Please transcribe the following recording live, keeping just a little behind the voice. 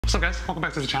What's up guys, welcome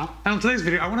back to the channel. And on today's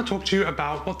video I want to talk to you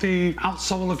about what the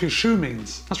outsole of your shoe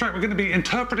means. That's right, we're going to be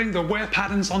interpreting the wear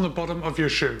patterns on the bottom of your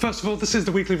shoe. First of all, this is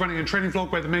the weekly running and training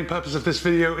vlog where the main purpose of this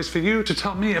video is for you to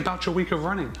tell me about your week of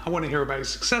running. I want to hear about your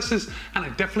successes and I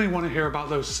definitely want to hear about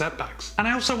those setbacks. And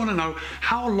I also want to know,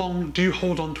 how long do you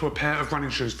hold on to a pair of running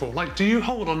shoes for? Like, do you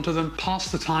hold on to them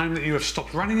past the time that you have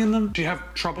stopped running in them? Do you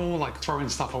have trouble like throwing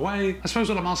stuff away? I suppose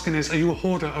what I'm asking is, are you a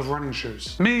hoarder of running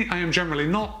shoes? Me, I am generally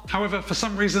not. However, for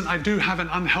some reason I do have an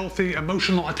unhealthy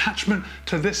emotional attachment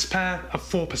to this pair of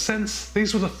 4%.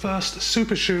 These were the first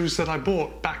super shoes that I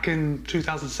bought back in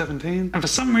 2017. And for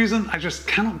some reason, I just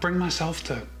cannot bring myself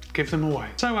to give them away.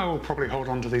 So I will probably hold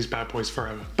on to these bad boys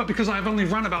forever. But because I've only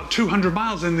run about 200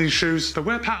 miles in these shoes, the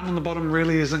wear pattern on the bottom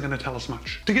really isn't going to tell us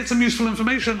much. To get some useful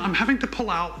information, I'm having to pull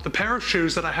out the pair of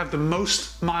shoes that I have the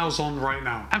most miles on right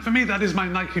now. And for me, that is my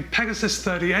Nike Pegasus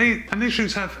 38, and these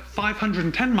shoes have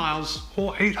 510 miles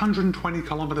or 820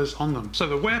 kilometers on them. So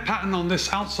the wear pattern on this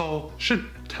outsole should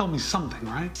tell me something,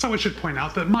 right? So I should point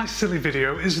out that my silly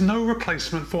video is no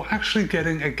replacement for actually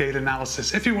getting a gait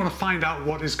analysis if you want to find out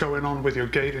what is going on with your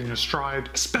gait and your stride,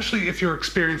 especially if you're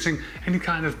experiencing any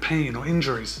kind of pain or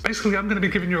injuries. Basically, I'm going to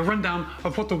be giving you a rundown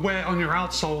of what the wear on your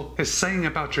outsole is saying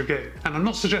about your gait. And I'm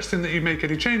not suggesting that you make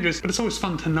any changes, but it's always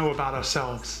fun to know about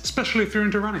ourselves, especially if you're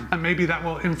into running. And maybe that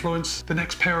will influence the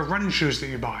next pair of running shoes that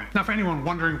you buy. Now, for anyone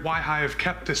wondering why I have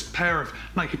kept this pair of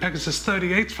Nike Pegasus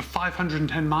 38s for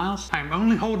 510 miles, I am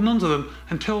only holding on to them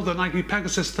until the Nike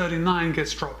Pegasus 39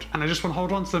 gets dropped. And I just want to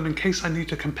hold on to them in case I need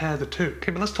to compare the two.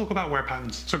 Okay, but let's talk about wear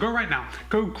patterns. So go right now,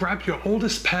 go grab your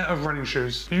oldest pair of running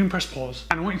shoes. You can press pause,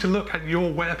 and I want you to look at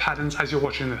your wear patterns as you're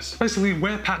watching this. Basically,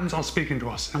 wear patterns are speaking to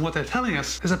us, and what they're telling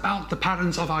us is about the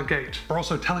patterns of our gait. They're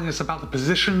also telling us about the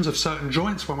positions of certain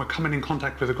joints when we're coming in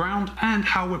contact with the ground, and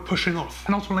how we're pushing off.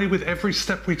 And ultimately, with every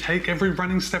step we take, every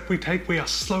running step we take, we are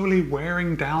slowly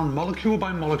wearing down, molecule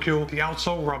by molecule, the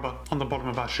outsole rubber on the bottom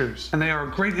of our shoes. And they are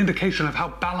a great indication of how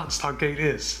balanced our gait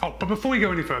is. Oh, but before we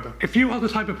go any further, if you are the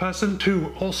type of person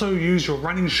to also use your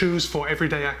running shoes for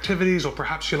everyday activities, or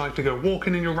perhaps you like to go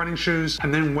walking in your running shoes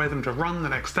and then wear them to run the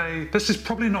next day, this is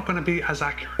probably not going to be as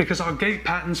accurate because our gait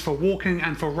patterns for walking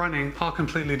and for running are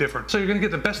completely different. So you're going to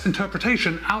get the best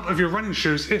interpretation out of your running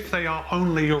shoes if they are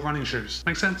only your running shoes.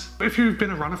 Make sense? If you've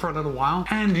been a runner for a little while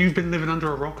and you've been living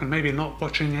under a rock and maybe not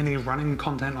watching any running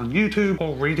content on YouTube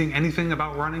or reading anything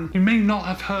about running, you may not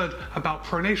have heard about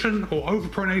pronation or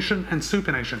over-pronation and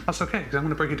supination. That's okay, because I'm going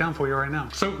to break it down for you right now.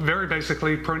 So very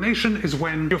basically, pronation is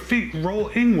when your feet roll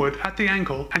inward at the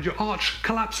ankle and your arch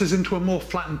collapses into a more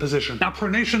flattened position. Now,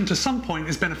 pronation to some point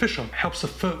is beneficial. It helps the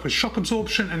foot with shock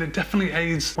absorption, and it definitely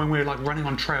aids when we're like running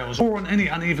on trails or on any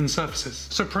uneven surfaces.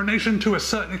 So pronation to a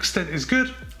certain extent is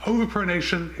good.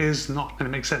 Over-pronation is not. And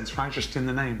it makes sense, right? Just in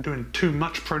the name. Doing too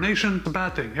much pronation is a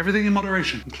bad thing. Everything in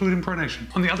moderation, including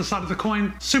pronation. On the other side of the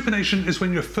coin, supination is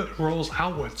when your foot rolls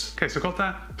outwards. Okay, so got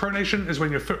that? Pronation is when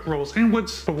your foot rolls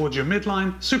inwards towards your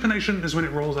midline. Supination is when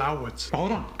it rolls outwards. But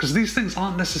hold on, because these things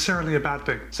aren't necessarily a bad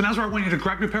thing. So now's where I want you to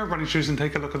grab your pair of running shoes and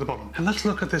take a look at the bottom. And let's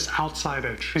look at this outside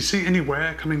edge. You see any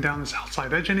wear coming down this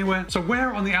outside edge anywhere? So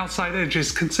wear on the outside edge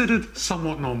is considered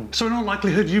somewhat normal. So in all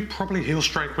likelihood, you probably heel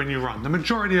strike when you run. The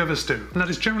majority of us do. And that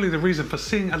is generally the reason for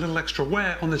seeing a little extra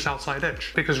wear on this outside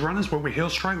edge. Because runners, when we heel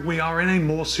strike, we are in a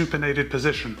more supinated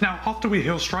position. Now, after we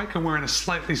heel strike and we're in a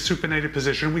slightly supinated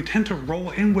position, we tend to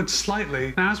roll inwards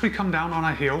slightly. Now, as we come down on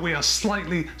our heel, we are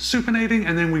slightly supinating,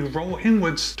 and then we roll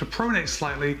inwards to pronate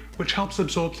slightly, which helps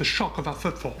absorb the shock of our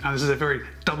footfall. Now, this is a very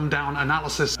dumbed down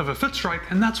analysis of a foot strike,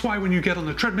 and that's why when you get on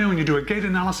the treadmill and you do a gait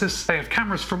analysis, they have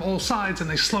cameras from all sides and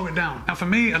they slow it down. Now, for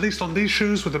me, at least on these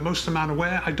shoes with the most amount of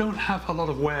wear, I don't have a lot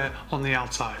of wear on the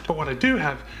outside. But what I do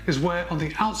have is wear on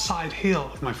the outside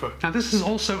heel of my foot. Now, this is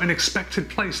also an expected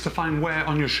place to find wear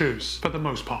on your shoes, for the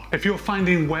most part. If you're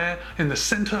finding wear in the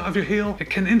center of your heel, it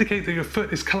can indicate that your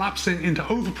foot is collapsing into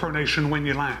over-pronation when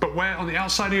you land. But wear on the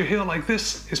outside of your heel like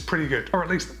this is pretty good, or at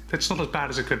least it's not as bad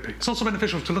as it could be. It's also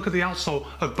beneficial to look at the outsole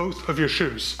of both of your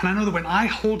shoes. And I know that when I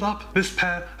hold up this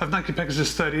pair of Nike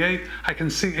Pegasus 38, I can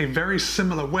see a very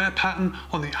similar wear pattern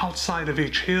on the outside of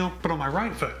each heel, but on my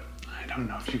right foot, I don't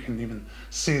know if you can even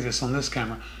see this on this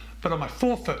camera, but on my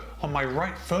forefoot, on my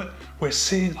right foot, we're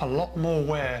seeing a lot more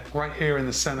wear right here in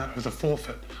the center of the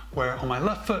forefoot, where on my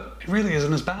left foot, it really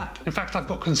isn't as bad. In fact, I've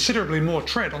got considerably more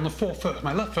tread on the forefoot of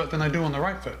my left foot than I do on the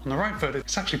right foot. On the right foot,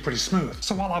 it's actually pretty smooth.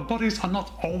 So while our bodies are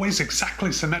not always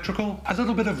exactly symmetrical, a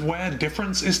little bit of wear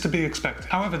difference is to be expected.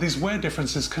 However, these wear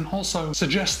differences can also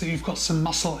suggest that you've got some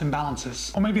muscle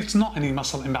imbalances. Or maybe it's not any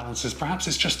muscle imbalances. Perhaps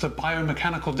it's just the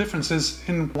biomechanical differences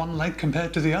in one leg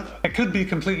compared to the other. It could be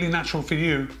completely natural for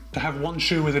you to have one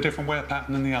shoe with a different different wear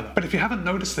pattern than the other. But if you haven't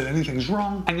noticed that anything's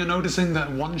wrong, and you're noticing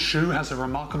that one shoe has a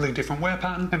remarkably different wear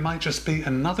pattern, it might just be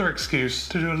another excuse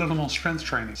to do a little more strength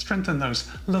training. Strengthen those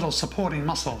little supporting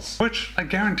muscles, which I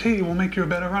guarantee will make you a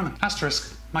better runner.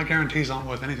 Asterisk. My guarantees aren't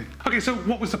worth anything. Okay, so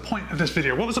what was the point of this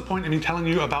video? What was the point of me telling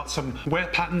you about some wear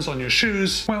patterns on your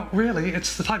shoes? Well, really,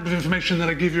 it's the type of information that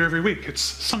I give you every week. It's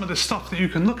some of this stuff that you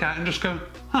can look at and just go,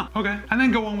 huh, okay, and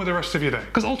then go on with the rest of your day.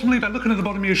 Because ultimately, by looking at the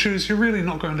bottom of your shoes, you're really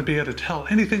not going to be able to tell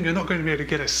anything. You're not going to be able to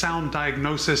get a sound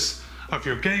diagnosis of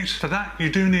your gait. For that, you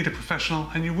do need a professional,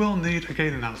 and you will need a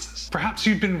gait analysis. Perhaps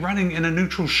you've been running in a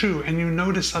neutral shoe and you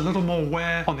notice a little more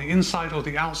wear on the inside or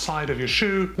the outside of your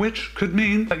shoe, which could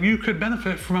mean that you could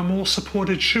benefit from a more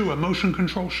supported shoe, a motion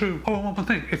control shoe. Oh, and one more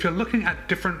thing, if you're looking at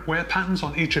different wear patterns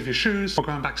on each of your shoes, or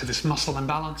going back to this muscle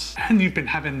imbalance, and you've been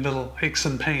having little aches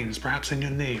and pains, perhaps in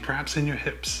your knee, perhaps in your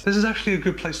hips, this is actually a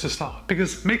good place to start,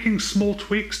 because making small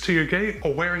tweaks to your gait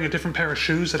or wearing a different pair of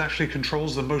shoes that actually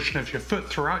controls the motion of your foot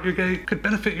throughout your gait could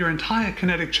benefit your entire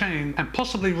kinetic chain and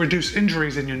possibly reduce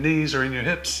injuries in your knees or in your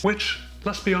hips, which,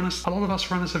 let's be honest, a lot of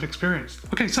us runners have experienced.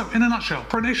 Okay, so in a nutshell,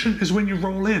 pronation is when you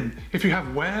roll in. If you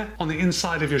have wear on the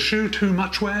inside of your shoe, too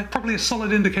much wear, probably a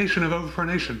solid indication of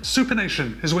over-pronation.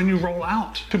 Supination is when you roll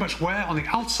out. Too much wear on the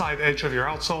outside edge of your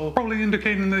outsole, probably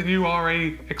indicating that you are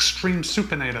a extreme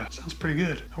supinator. Sounds pretty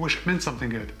good. I wish it meant something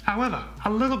good. However,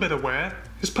 a little bit of wear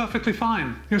is perfectly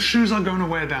fine. Your shoes are going to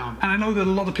wear down. And I know that a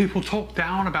lot of people talk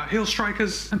down about heel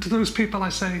strikers, and to those people I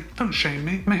say, don't shame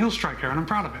me. I'm a heel striker and I'm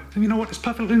proud of it. And you know what? It's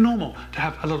perfectly normal to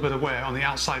have a little bit of wear on the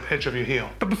outside edge of your heel.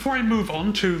 But before I move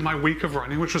on to my week of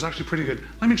running, which was actually pretty good,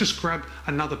 let me just grab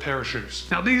another pair of shoes.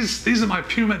 Now these are my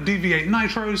Puma DV8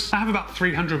 Nitros. I have about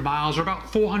 300 miles or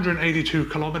about 482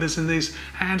 kilometers in these,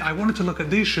 and I wanted to look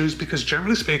at these shoes because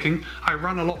generally speaking, I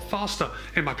run a lot faster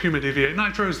in my Puma DV8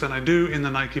 Nitros than I do in the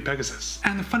Nike Pegasus.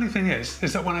 And the funny thing is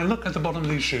that when I look at the bottom of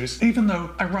these shoes, even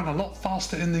though I run a lot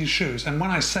faster in these shoes, and when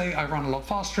I say I run a lot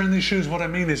faster in these shoes, what I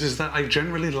mean is that I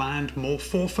generally land more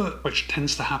forefoot, which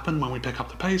tends to happen when we pick up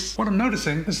the pace. What I'm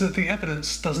noticing is that the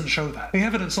evidence doesn't show that. The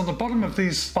evidence on the bottom of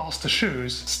these faster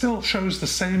shoes still shows the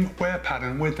same wear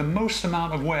pattern with the most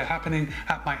amount of wear happening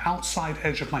at my outside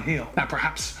edge of my heel. Now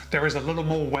perhaps there is a little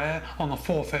more wear on the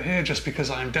forefoot here just because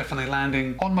I'm definitely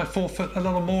landing on my forefoot a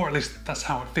little more, at least that's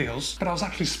how it feels. But I was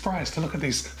actually surprised to look at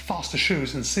these faster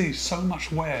shoes and see so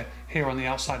much wear here on the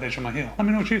outside edge of my heel. Let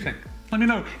me know what you think. Let me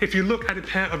know if you look at a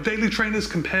pair of daily trainers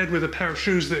compared with a pair of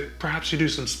shoes that perhaps you do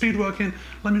some speed work in.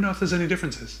 Let me know if there's any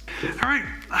differences. All right,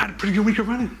 I had a pretty good week of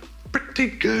running. Pretty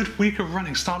good week of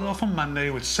running. Started off on Monday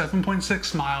with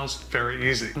 7.6 miles, very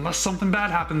easy. Unless something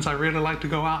bad happens, I really like to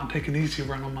go out and take an easy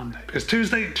run on Monday. Because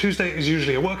Tuesday is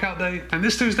usually a workout day. And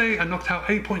this Tuesday, I knocked out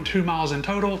 8.2 miles in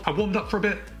total. I warmed up for a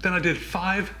bit, then I did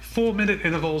 5 4-minute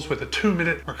intervals with a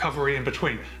 2-minute recovery in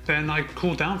between. Then I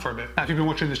cooled down for a bit. Now, if you've been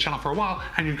watching this channel for a while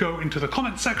and you go into the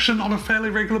comment section on a fairly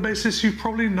regular basis, you've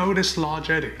probably noticed Large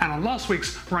Eddie. And on last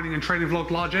week's running and training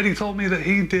vlog, Large Eddie told me that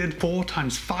he did 4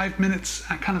 times 5 minutes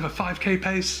at kind of a 5K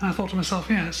pace. And I thought to myself,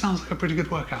 yeah, it sounds like a pretty good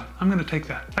workout. I'm gonna take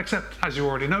that. Except, as you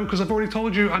already know, because I've already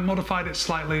told you, I modified it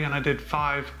slightly and I did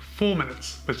 4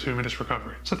 minutes with 2 minutes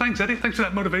recovery. So thanks, Eddie. Thanks for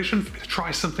that motivation to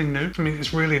try something new. For me,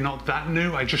 it's really not that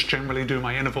new. I just generally do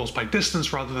my intervals by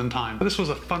distance rather than time. But this was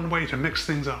a fun way to mix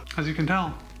things up. As you can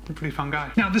tell, I'm a pretty fun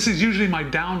guy. Now, this is usually my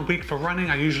down week for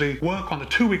running. I usually work on a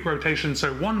 2-week rotation,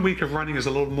 so 1 week of running is a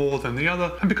little more than the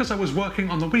other. And because I was working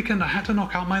on the weekend, I had to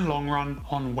knock out my long run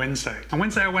on Wednesday. On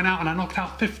Wednesday, I went out and I knocked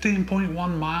out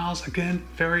 15.1 miles. Again,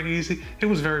 very easy. It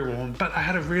was very warm, but I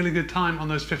had a really good time on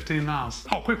those 15 miles.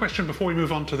 Oh, quick question before we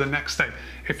move on to the next day.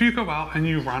 If you go out and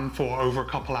you run for over a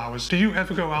couple hours, do you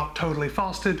ever go out totally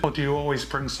fasted, or do you always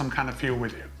bring some kind of fuel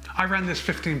with you? I ran this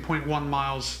 15.1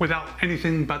 miles without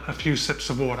anything but a few sips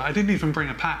of water. I didn't even bring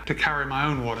a pack to carry my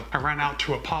own water. I ran out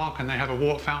to a park and they have a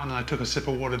water fountain and I took a sip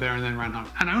of water there and then ran home.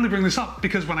 And I only bring this up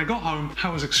because when I got home, I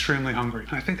was extremely hungry.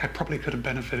 And I think I probably could have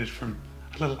benefited from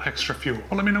a little extra fuel.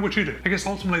 Well, let me know what you do. I guess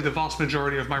ultimately the vast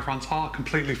majority of my runs are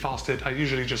completely fasted. I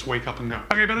usually just wake up and go.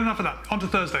 Okay, but enough of that. On to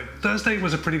Thursday. Thursday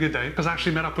was a pretty good day because I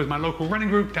actually met up with my local running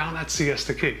group down at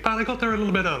Siesta Key. But I got there a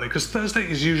little bit early because Thursday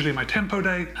is usually my tempo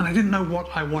day and I didn't know what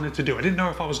I wanted to do. I didn't know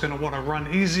if I was going to want to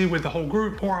run easy with the whole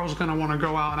group or I was going to want to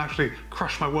go out and actually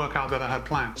crush my workout that I had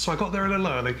planned. So I got there a little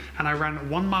early and I ran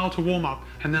 1 mile to warm up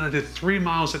and then I did 3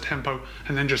 miles at tempo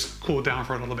and then just cooled down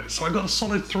for a little bit. So I got a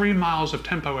solid 3 miles of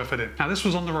tempo effort in. Now this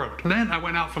was on the road. Then I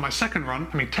went out for my second run.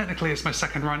 I mean, technically it's my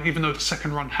second run, even though the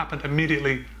second run happened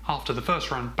immediately after the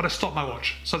first run, but I stopped my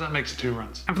watch, so that makes it 2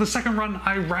 runs. And for the second run,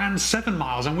 I ran 7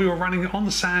 miles, and we were running on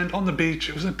the sand, on the beach.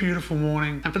 It was a beautiful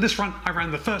morning. And for this run, I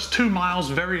ran the first 2 miles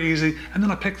very easy, and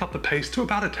then I picked up the pace to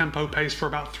about a tempo pace for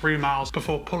about 3 miles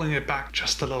before pulling it back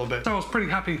just a little bit. So I was pretty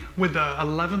happy with the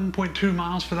 11.2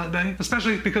 miles for that day,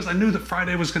 especially because I knew that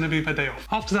Friday was going to be my day off.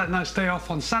 After that nice day off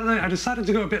on Saturday, I decided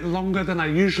to go a bit longer than I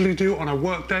usually do on a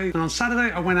work day. And on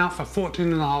Saturday, I went out for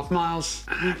 14.5 miles.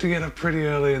 I had to get up pretty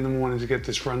early in the morning to get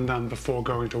this run done before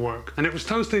going to work. And it was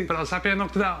toasty, but I was happy I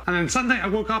knocked it out. And then Sunday, I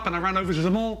woke up and I ran over to the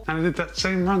mall and I did that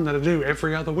same run that I do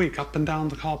every other week up and down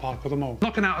the car park of the mall,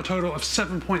 knocking out a total of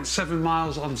 7.7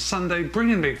 miles on Sunday,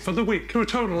 bringing me for the week to a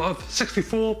total of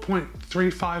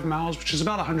 64.35 miles, which is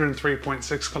about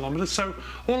 103.6 kilometers. So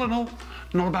all in all,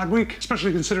 not a bad week,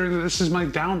 especially considering that this is my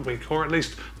down week, or at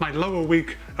least my lower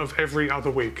week of every other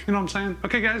week. You know what I'm saying?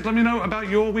 Okay guys, let me know about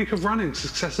your week of running,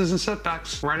 successes and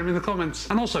setbacks. Write them in the comments.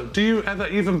 And also, do you ever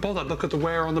even bother look at the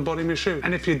wear on the bottom of your shoe?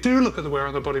 And if you do look at the wear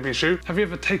on the bottom of your shoe, have you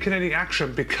ever taken any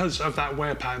action because of that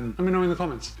wear pattern? Let me know in the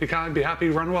comments. Be kind, be happy,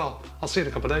 run well. I'll see you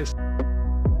in a couple of days.